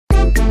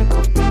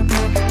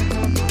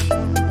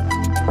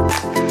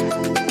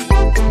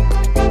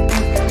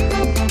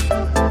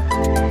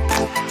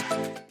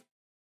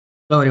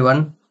Hello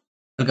everyone,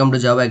 welcome to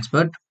Java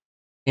Expert.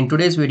 In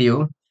today's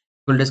video,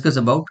 we'll discuss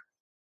about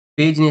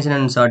pagination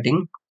and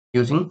sorting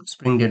using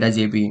Spring Data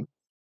JPA.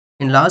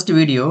 In last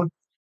video,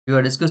 we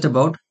have discussed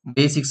about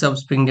basics of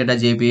Spring Data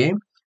JPA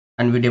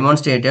and we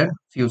demonstrated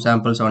few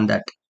samples on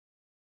that.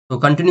 So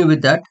continue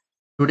with that.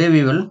 Today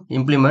we will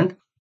implement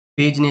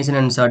pagination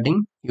and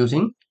sorting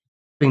using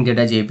Spring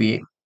Data JPA.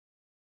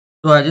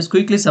 So I just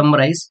quickly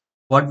summarize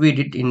what we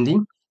did in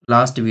the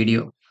last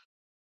video.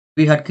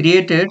 We had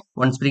created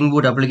one Spring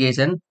Boot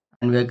application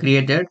and we have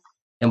created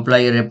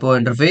employee repo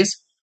interface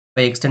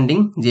by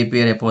extending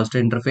JPA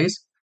repository interface,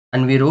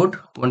 and we wrote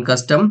one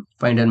custom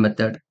finder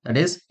method, that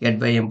is get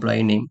by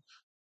employee name,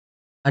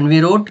 and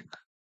we wrote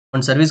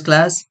one service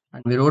class,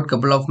 and we wrote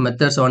couple of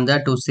methods on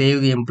that to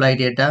save the employee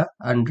data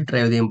and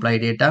retrieve the employee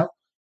data,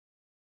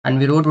 and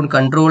we wrote one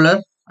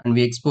controller and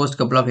we exposed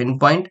couple of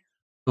endpoint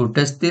to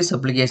test this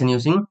application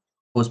using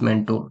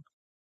Postman tool.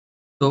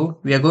 So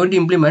we are going to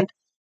implement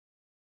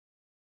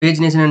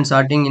pagination and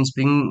sorting in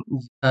Spring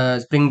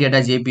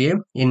Data JPA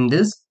in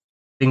this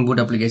Spring Boot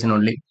application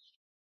only.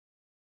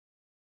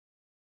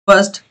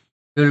 First,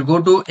 we will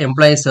go to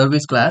employee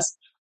service class.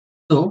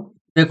 So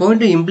we are going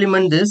to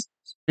implement this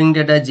Spring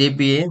Data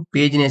JPA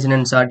pagination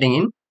and sorting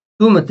in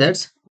two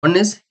methods. One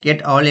is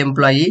get all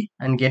employee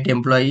and get by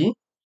employee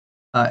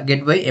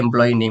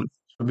name.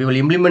 So we will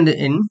implement it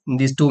in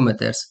these two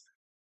methods.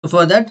 So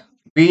for that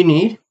we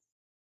need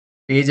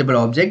pageable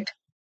object.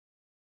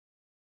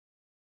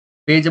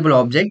 Pageable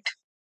object,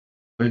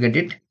 we'll get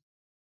it.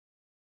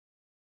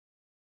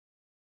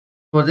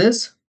 For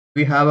this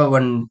we have a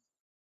one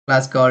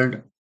class called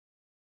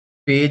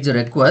page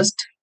request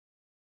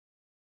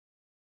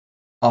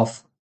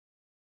of.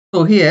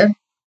 So here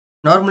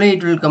normally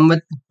it will come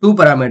with two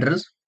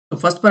parameters. So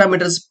first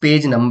parameter is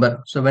page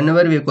number. So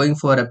whenever we are going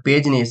for a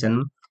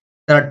pagination,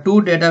 there are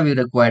two data we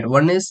required.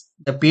 One is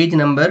the page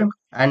number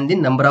and the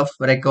number of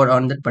record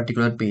on that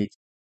particular page.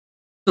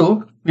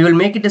 So we will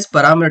make it as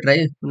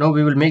parameterized. Now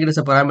we will make it as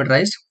a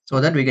parameterized so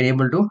that we can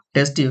able to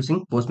test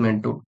using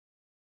Postman tool.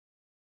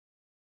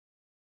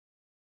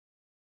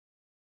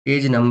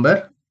 Page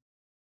number,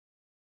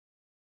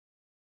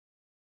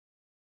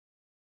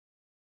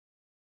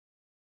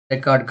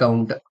 record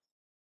count.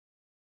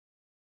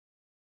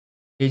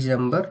 Page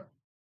number,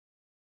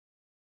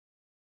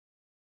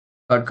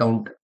 record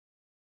count.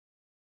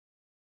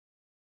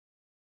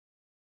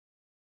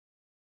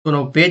 So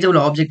now pageable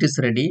object is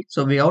ready.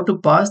 So we have to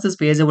pass this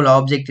pageable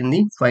object in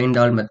the find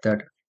all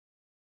method.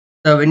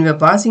 So when we are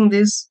passing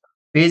this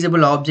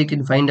pageable object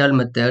in find all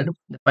method,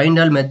 the find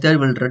all method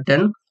will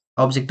return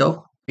object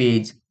of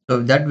page.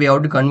 So that we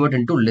have to convert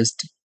into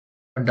list.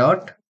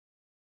 Dot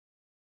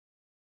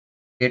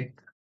get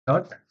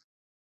dot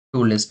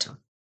to list.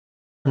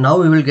 Now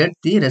we will get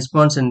the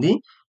response in the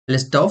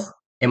list of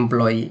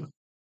employee.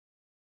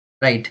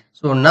 Right.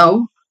 So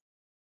now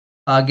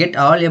get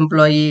all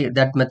employee,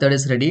 that method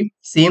is ready.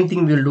 Same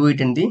thing we will do it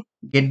in the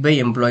get by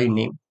employee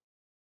name.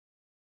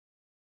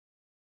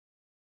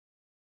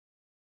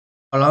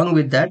 Along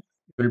with that,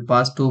 we will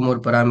pass two more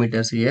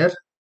parameters here.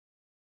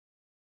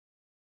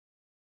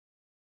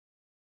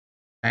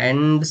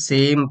 And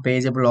same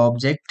pageable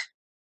object,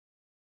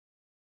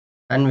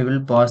 and we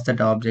will pass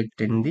that object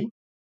in the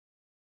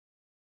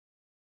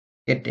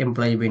get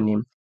employee by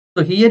name.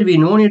 So here we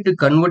no need to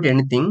convert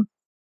anything.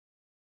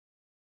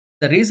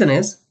 The reason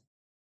is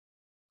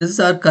this is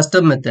our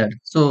custom method.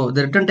 So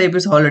the return type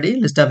is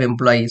already list of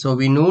employee. So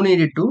we no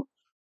need to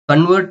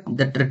convert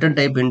that return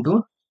type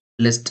into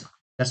list.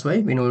 That's why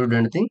we no need to do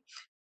anything.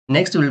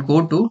 Next we'll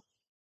go to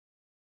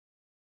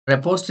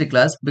repository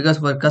class, because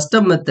for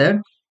custom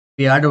method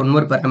we add one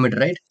more parameter,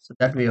 right? So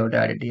that we have to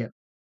add it here.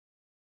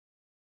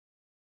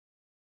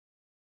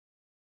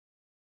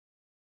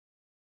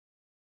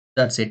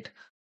 That's it.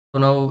 So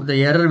now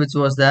the error which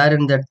was there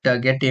in that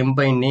get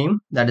employee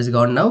name, that is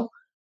gone now.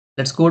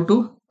 Let's go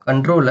to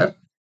controller.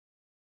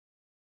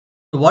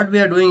 So what we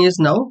are doing is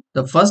now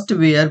the first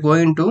we are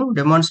going to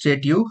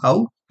demonstrate you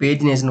how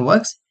pagination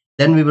works.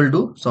 Then we will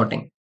do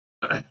sorting.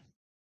 So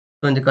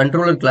in the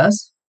controller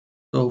class,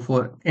 so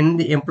for in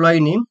the employee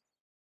name,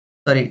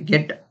 sorry,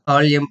 get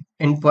all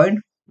endpoint,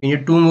 we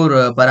need two more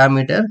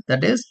parameter,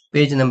 that is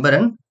page number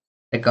and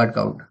record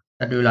count.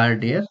 That we will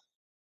add it here.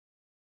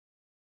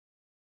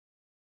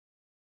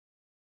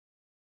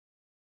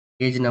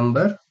 Page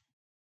number,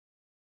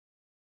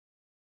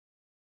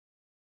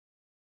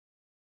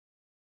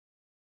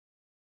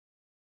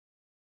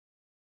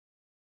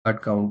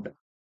 record count.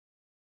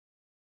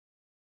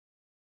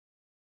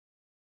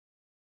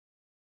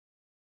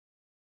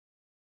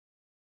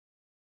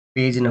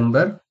 Page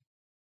number,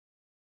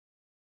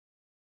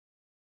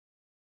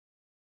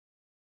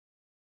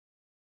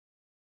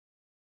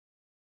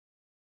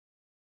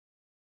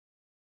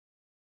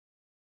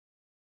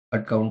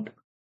 record count.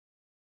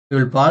 We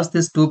will pass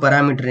this two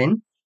parameter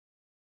in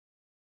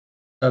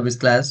service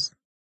class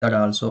that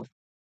also.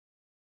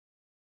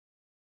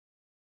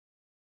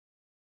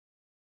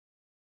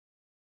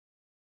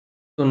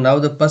 So now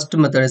the first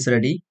method is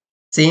ready.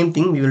 Same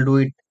thing we will do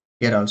it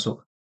here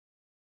also.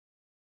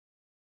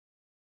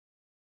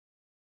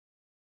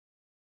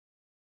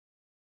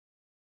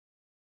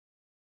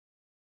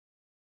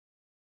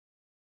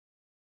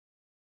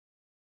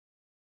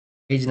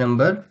 page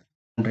number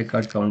and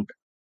record count.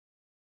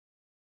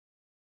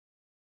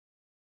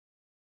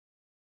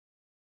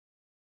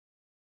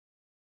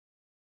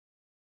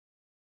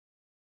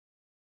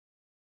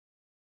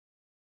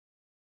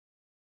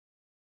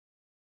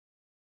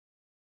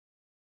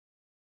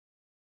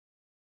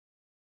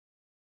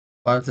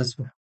 Pass this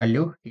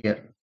value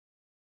here.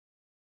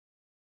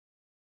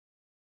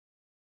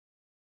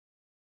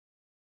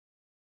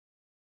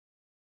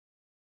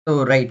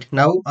 So right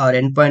now our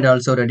endpoint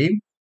also ready.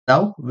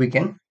 Now we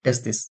can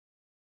test this.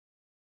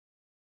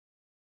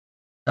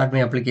 Start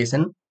my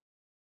application.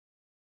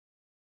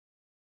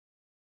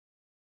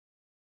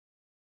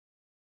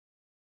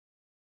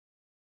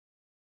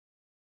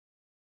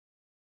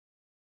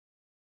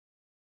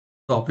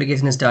 So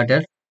application is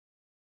started.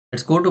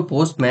 Let's go to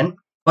Postman.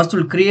 First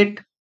we'll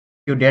create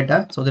few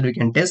data so that we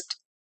can test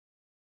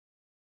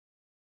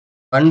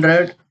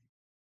 100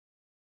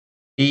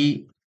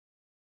 D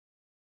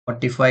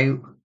 45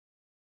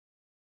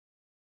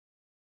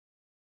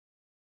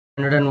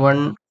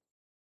 101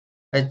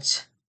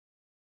 H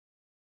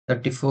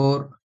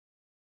 34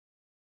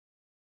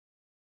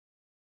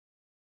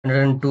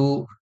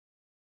 102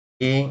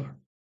 A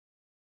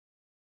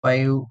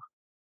 5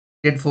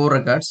 get 4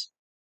 records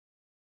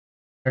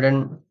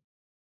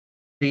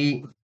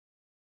 103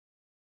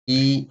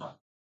 E.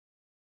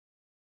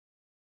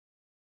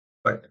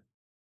 But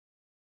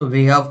so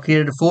we have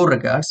created 4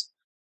 records.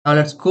 Now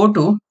let's go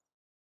to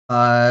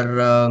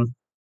our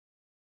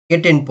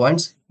get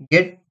endpoints.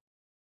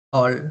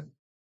 All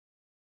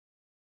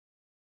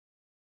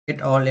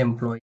get all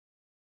employees.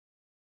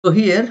 So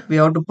here we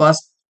have to pass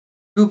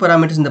two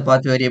parameters in the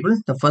path variable.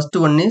 The first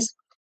one is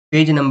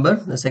page number.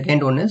 The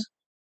second one is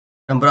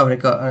number of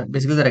record,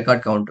 basically the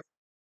record count.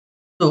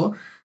 So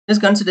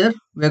just consider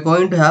we are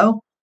going to have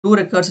two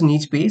records in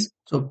each page.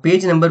 So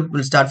page number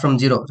will start from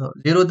 0. So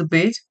 0th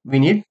page we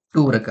need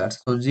two records.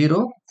 So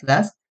 0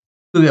 slash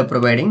 2 we are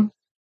providing.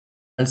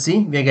 Let's see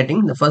we are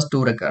getting the first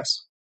two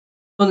records.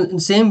 So in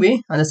the same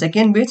way on the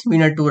second page we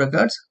need two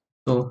records.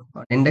 So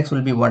our index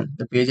will be 1.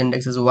 The page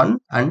index is 1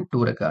 and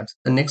 2 records.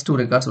 The next two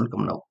records will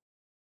come now.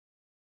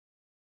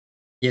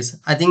 Yes,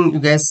 I think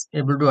you guys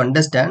able to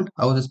understand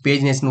how this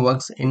pagination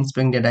works in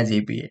Spring Data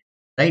JPA.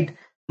 Right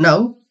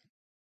now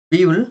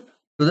we will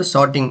do the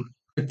sorting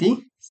with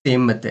the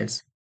same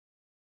methods.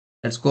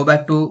 Let's go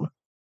back to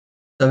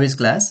service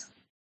class.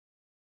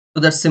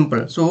 So that's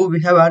simple. So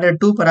we have added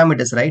two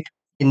parameters, right,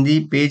 in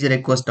the page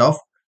request of.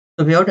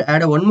 So we have to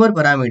add one more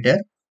parameter,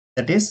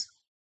 that is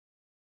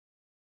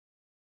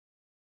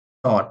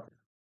sort.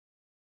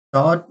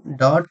 Sort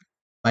dot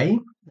by,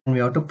 and we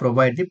have to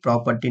provide the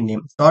property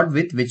name. Sort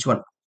with which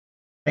one,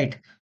 right?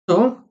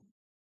 So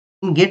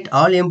in get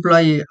all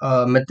employee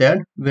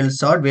method will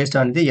sort based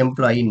on the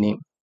employee name,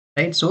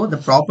 right? So the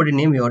property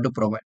name we have to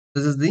provide.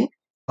 This is the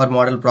our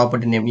model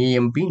property name,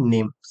 EMP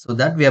name. So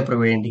that we are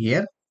providing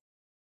here.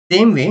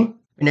 Same way,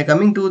 when you're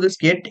coming to this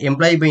get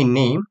employee by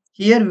name,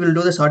 here we will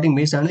do the sorting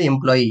based on the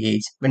employee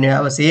age. When you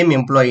have a same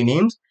employee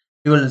names,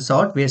 you will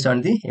sort based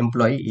on the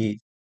employee age.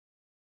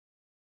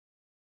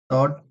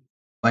 Sort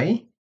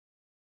by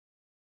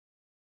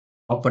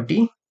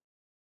property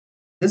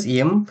this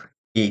emp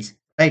age,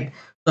 right?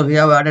 So we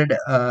have added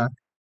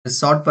the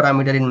sort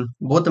parameter in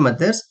both the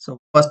methods. So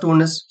first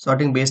one is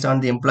sorting based on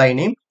the employee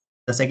name.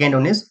 The second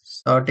one is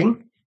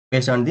sorting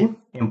based on the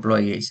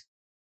employee age.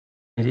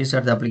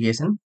 Restart the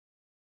application.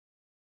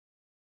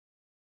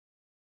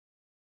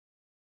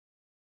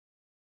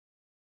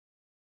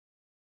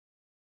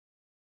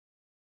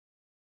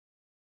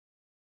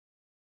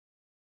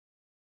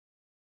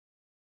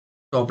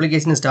 So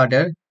application is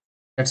started.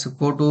 Let's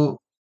go to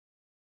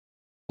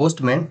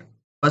Postman.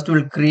 First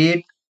we'll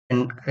create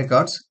and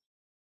records.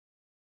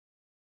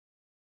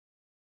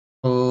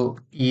 So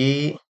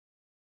A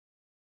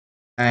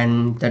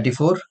and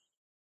 34.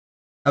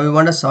 Now we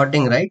want a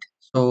sorting, right?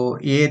 So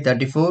A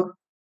 34,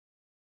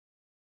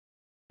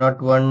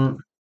 not 1,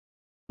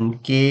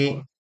 and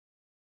K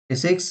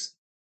 6,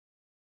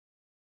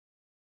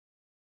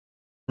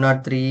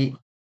 not 3,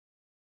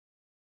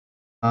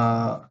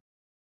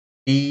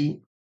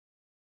 D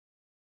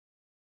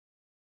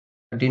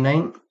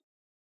 39,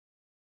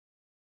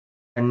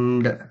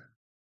 and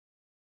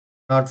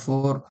not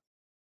 4,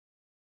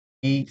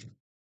 E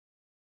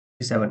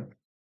 7.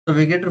 So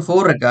we get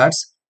 4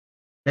 records.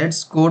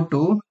 Let's go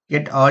to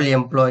get all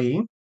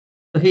employee.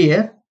 So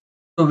here,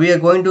 so we are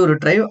going to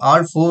retrieve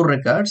all 4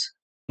 records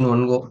in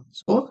one go.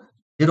 So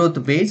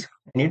 0th page,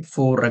 I need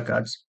 4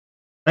 records,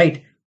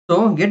 right?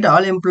 So get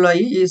all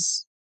employee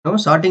is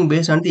sorting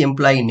based on the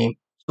employee name.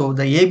 So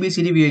the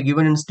ABCD we are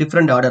given in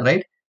different order,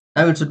 right?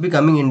 Now it should be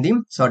coming in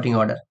the sorting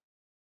order,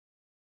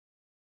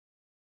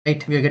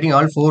 right? We are getting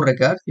all 4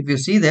 records. If you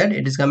see that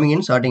it is coming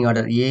in sorting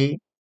order A,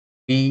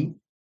 B,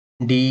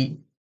 D,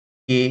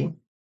 A,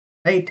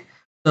 right?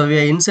 So we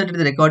are inserted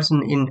the records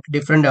in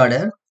different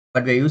order,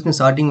 but we are using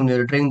sorting when we are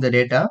retrieving the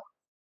data.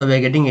 So we are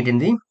getting it in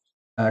the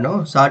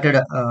sorted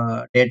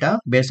data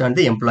based on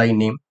the employee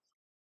name.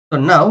 So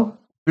now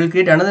we'll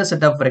create another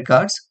set of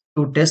records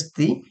to test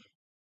the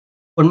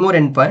one more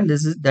endpoint.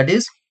 That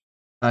is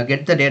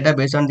get the data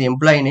based on the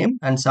employee name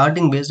and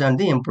sorting based on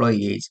the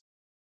employee age.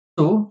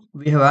 So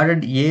we have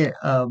added A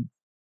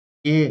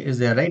is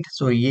there, right?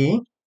 So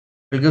A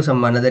will give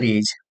some another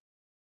age,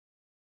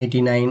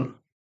 89,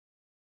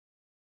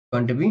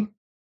 going to be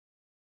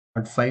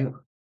not 5.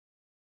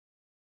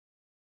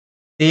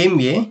 Same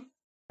A,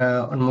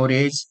 one more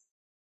age,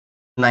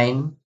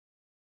 9.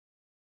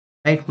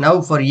 Right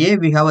now for A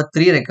we have a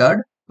 3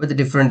 record with a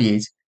different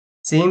age.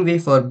 Same way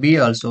for B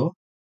also.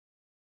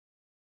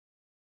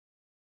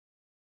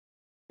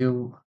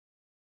 You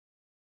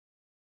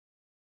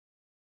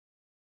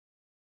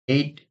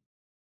 8,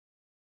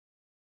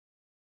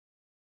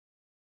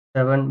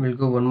 7 will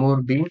go one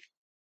more B,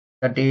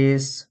 that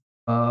is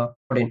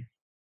 14.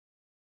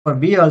 For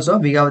B also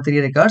we have 3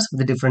 records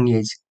with a different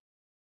age.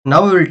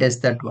 Now we will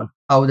test that one,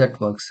 how that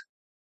works.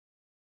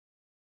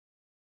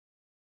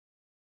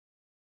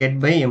 Get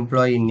by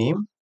employee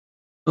name.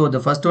 So the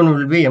first one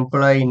will be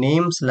employee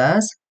name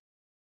slash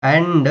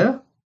and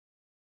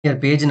here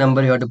page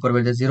number you have to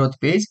provide the 0th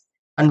page,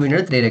 and we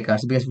need 3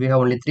 records because we have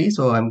only 3,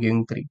 so I'm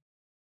giving 3.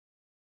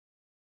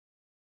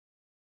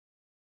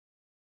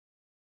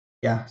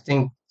 Yeah, I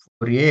think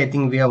for A, I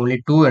think we have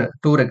only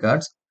two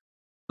records.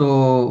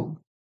 So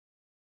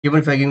even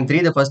if I giving 3,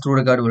 the first 2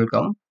 record will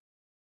come.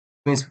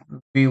 Means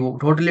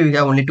totally we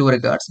have only 2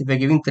 records. If I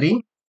giving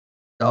 3,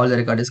 all the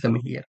record is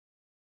coming here.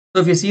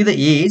 So if you see the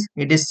age,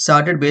 it is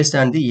sorted based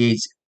on the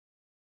age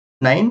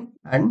 9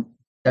 and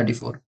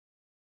 34.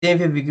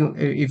 Same if we give,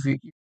 if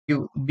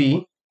you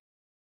B,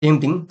 same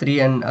thing 3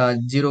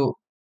 and 0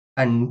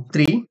 and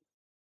 3.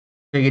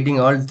 We're getting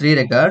all 3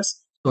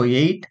 records. So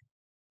 8,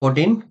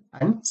 14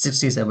 and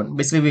 67.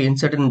 Basically we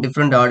insert in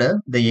different order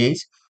the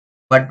age,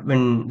 but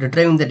when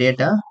retrieving the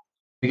data,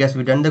 because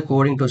we done the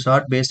coding to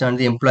sort based on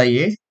the employee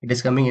age, it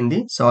is coming in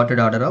the sorted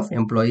order of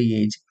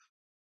employee age.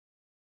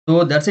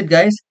 So that's it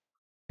guys.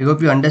 I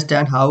hope you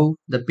understand how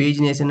the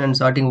pagination and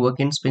sorting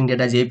work in Spring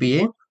Data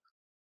JPA.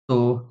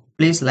 So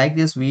please like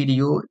this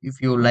video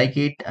if you like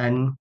it,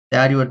 and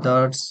share your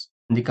thoughts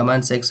in the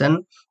comment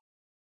section,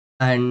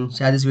 and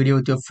share this video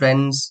with your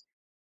friends.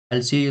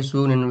 I'll see you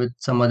soon in with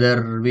some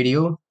other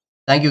video.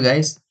 Thank you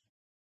guys.